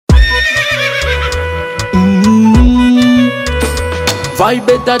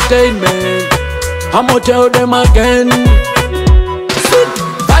Vibe entertainment, I'ma tell them again.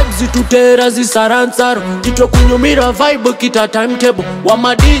 Vibes zitutera zisaransaro, jitwa kunyumira vibe kita timetable.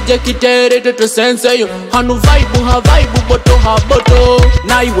 Wama DJ kitere teto sense yo, hanu vibe ha vibe boto ha boto.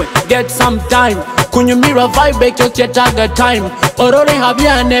 Naiwe get some time, kunyumira vibe kyo tietaga time. Orore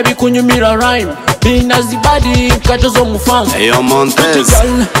habiane bi kunyumira rhyme. Bina zibadi kachozo mufamu. Vio Montez.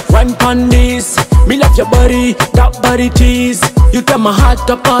 Girl, wine pon this. Me love your body, that body tease. You tear my heart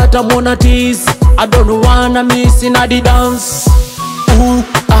apart, I wanna tease. I don't wanna miss in the dance. Ooh,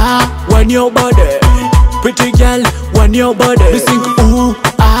 ah, when your body. Pretty girl, when your body. Me sing, ooh,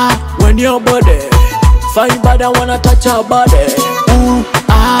 ah, when your body. Fine body, I wanna touch your body. Ooh,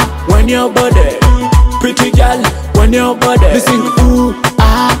 ah, when your body. Pretty girl, when your body. Me sing, ooh,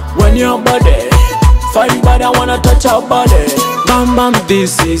 ah, when your body. Fine body, I wanna touch your body. Bam bam,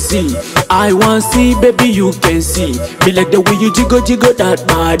 this is it. I want see, baby, you can see. Me like the way you jiggle that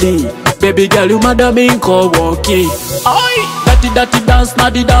body. Baby girl, you mother me call walkie. Oi, dirty dance, na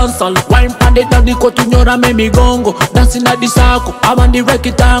the dancehall. Wine pandit na the kotunyora me mi gongo. Dancing na the circle, I'm on the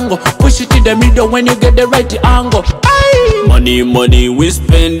rectangle. Push it in the middle when you get the right angle. Aye. Money, we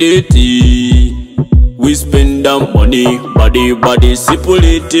spend it. We spend the money, body,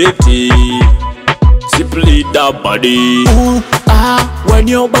 sipulity. Simply that body. Ooh, ah, when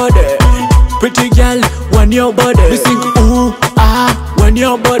your body. Pretty girl, when your body. Me sing, ooh, ah, when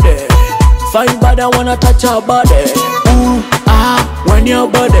your body. Fine body, I wanna touch your body. Ooh, ah, when your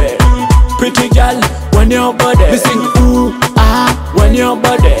body. Pretty girl, when your body. Me sing, ooh, ah, when your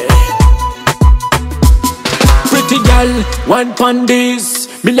body. Pretty girl, one pon this.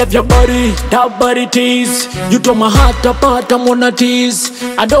 Me love your body, that body tease. You tore my heart apart, I wanna tease.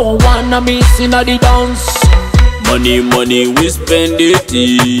 I don't wanna miss in the dance. Money, we spend it.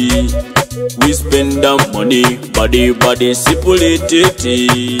 We spend the money, body,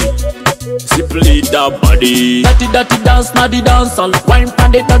 sipulity. Simply that body. Dirty dance, na the dancehall. Wine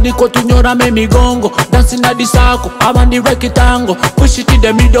pandit na the kotunyora me mi gongo. Dancing na the circle, I'm on the rectangle. Push it in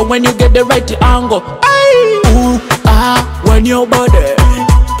the middle when you get the right angle. Aye. Ooh, ah, when your body.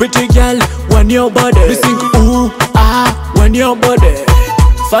 Pretty girl, when your body. Me sing, ooh, ah, when your body.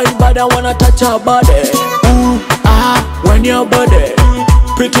 Fine body, I wanna touch your body. Ooh, ah, when your body.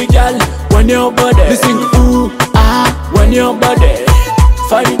 Pretty girl, when your body. Me sing, ooh, ah, when your body.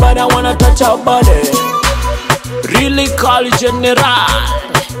 Fine body, I wanna touch your body. Really call General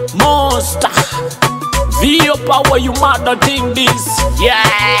Monster. Vio Power, you mother thing this. Yeah.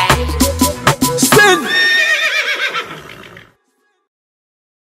 Sing.